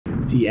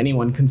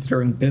Anyone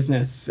considering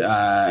business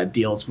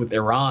deals with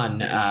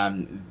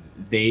Iran,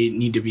 they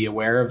need to be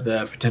aware of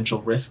the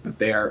potential risk that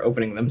they are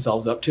opening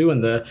themselves up to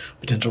and the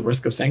potential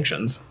risk of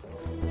sanctions.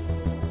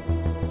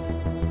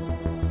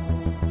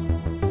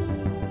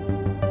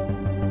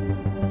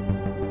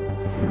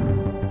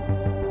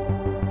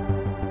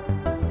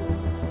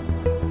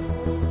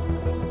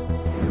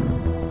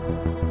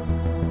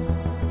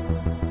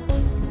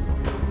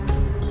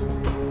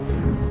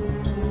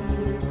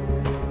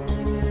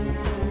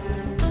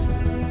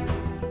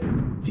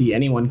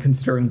 Anyone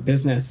considering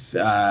business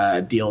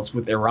deals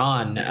with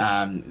Iran,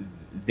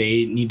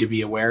 they need to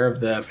be aware of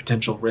the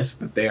potential risk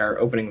that they are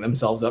opening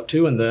themselves up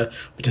to and the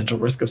potential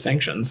risk of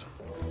sanctions.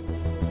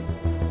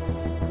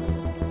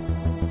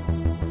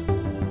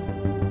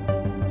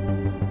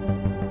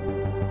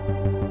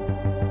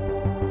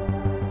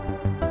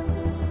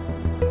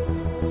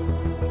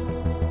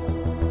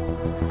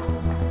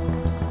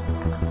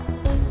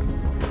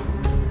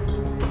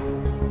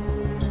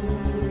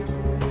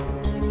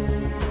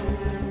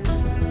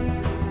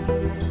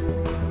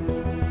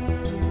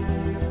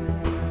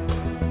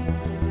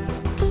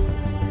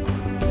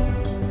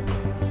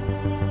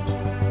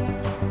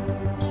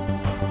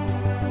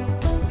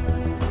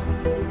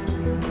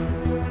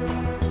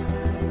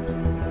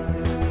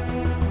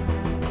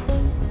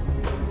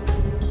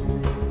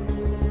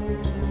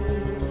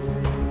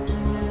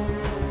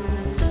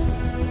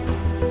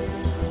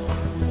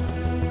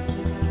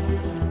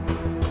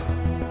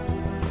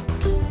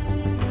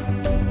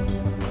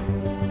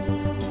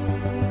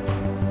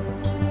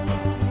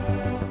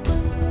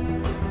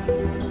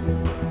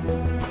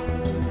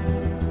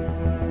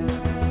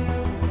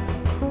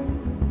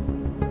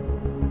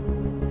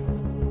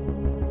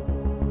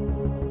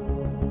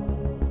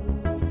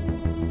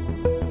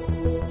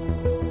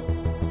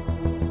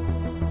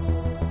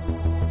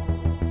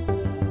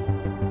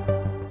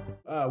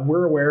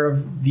 We're aware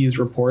of these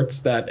reports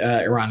that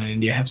Iran and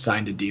India have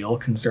signed a deal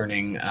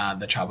concerning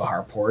the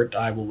Chabahar port.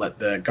 I will let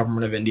the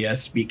government of India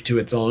speak to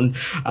its own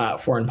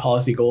foreign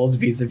policy goals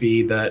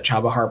vis-a-vis the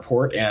Chabahar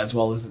port, as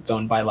well as its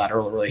own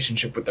bilateral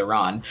relationship with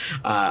Iran.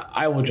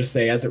 I will just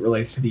say, as it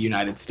relates to the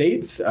United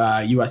States,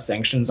 U.S.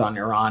 sanctions on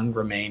Iran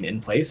remain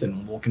in place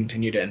and will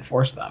continue to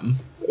enforce them.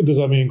 Does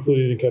that mean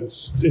including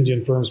against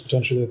Indian firms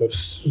potentially?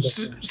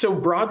 So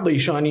broadly,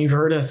 Sean, you've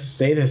heard us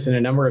say this in a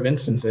number of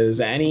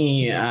instances.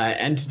 Any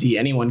entity,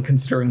 anyone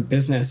considering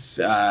business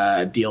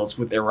deals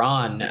with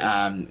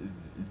Iran,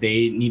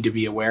 they need to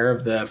be aware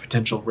of the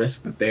potential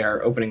risk that they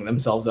are opening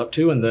themselves up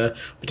to and the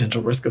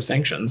potential risk of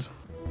sanctions.